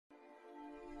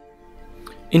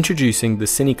Introducing the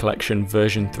Cine Collection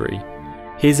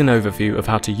V3. Here's an overview of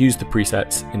how to use the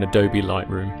presets in Adobe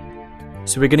Lightroom.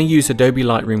 So we're going to use Adobe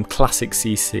Lightroom Classic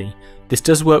CC. This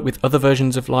does work with other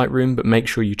versions of Lightroom, but make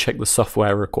sure you check the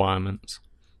software requirements.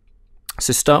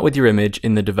 So start with your image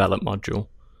in the Develop module.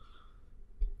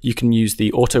 You can use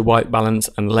the Auto White Balance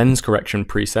and Lens Correction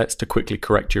presets to quickly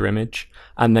correct your image,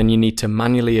 and then you need to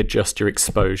manually adjust your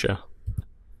exposure.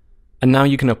 And now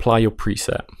you can apply your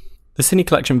preset. The Cine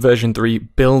Collection V3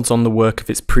 builds on the work of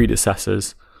its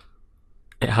predecessors.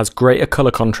 It has greater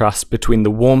colour contrast between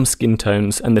the warm skin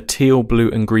tones and the teal,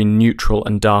 blue and green neutral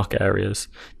and dark areas.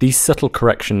 These subtle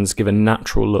corrections give a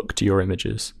natural look to your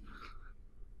images.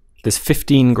 There's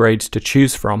 15 grades to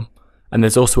choose from, and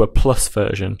there's also a plus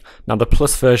version. Now the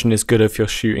plus version is good if you're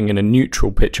shooting in a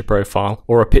neutral picture profile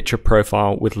or a picture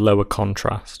profile with lower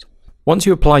contrast. Once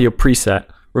you apply your preset,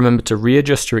 remember to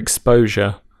readjust your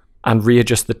exposure and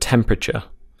readjust the temperature.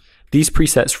 These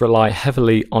presets rely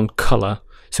heavily on colour,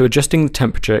 so adjusting the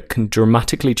temperature can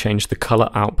dramatically change the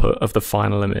colour output of the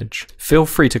final image. Feel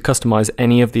free to customize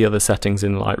any of the other settings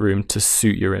in Lightroom to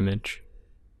suit your image.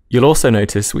 You'll also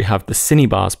notice we have the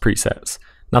Cinebars presets.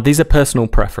 Now these are personal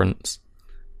preference.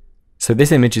 So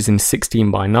this image is in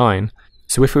 16:9,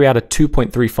 so if we add a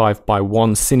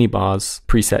 2.35:1 Cinebars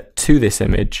preset to this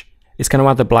image, it's going to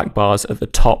add the black bars at the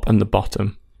top and the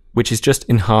bottom, which is just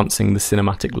enhancing the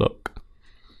cinematic look.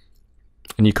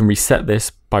 And you can reset this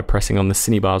by pressing on the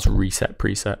Cinebars Reset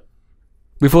preset.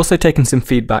 We've also taken some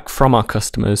feedback from our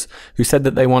customers who said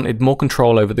that they wanted more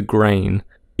control over the grain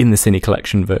in the Cine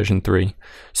Collection V3.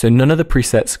 So none of the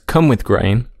presets come with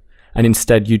grain, and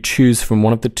instead you choose from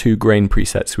one of the two grain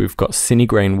presets. We've got Cine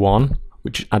Grain 1,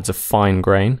 which adds a fine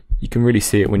grain. You can really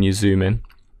see it when you zoom in.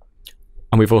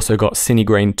 And we've also got Cine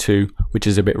Grain 2, which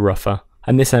is a bit rougher.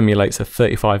 And this emulates a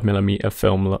 35mm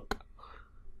film look.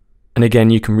 And again,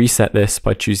 you can reset this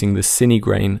by choosing the Cine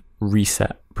Grain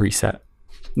Reset preset.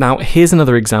 Now, here's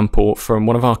another example from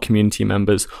one of our community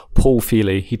members, Paul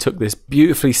Feely. He took this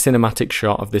beautifully cinematic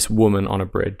shot of this woman on a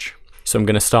bridge. So I'm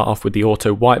going to start off with the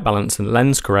Auto White Balance and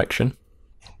Lens Correction.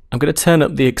 I'm going to turn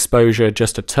up the exposure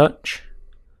just a touch,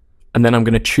 and then I'm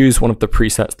going to choose one of the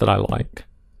presets that I like.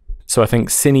 So I think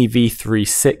Cine V3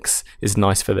 6 is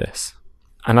nice for this.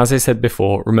 And as I said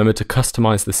before, remember to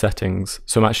customize the settings.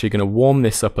 So I'm actually going to warm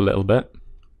this up a little bit.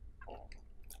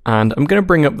 And I'm going to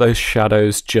bring up those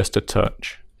shadows just a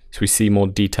touch so we see more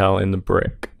detail in the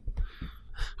brick.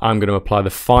 I'm going to apply the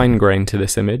fine grain to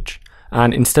this image.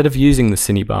 And instead of using the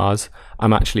Cinebars,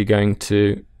 I'm actually going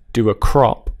to do a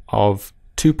crop of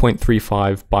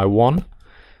 2.35:1.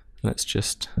 Let's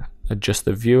just adjust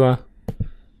the viewer.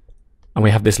 And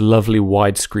we have this lovely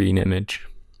widescreen image.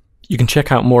 You can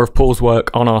check out more of Paul's work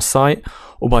on our site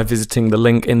or by visiting the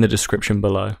link in the description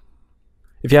below.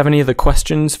 If you have any other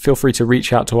questions, feel free to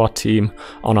reach out to our team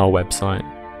on our website.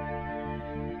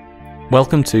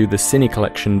 Welcome to the Cine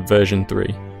Collection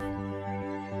V3.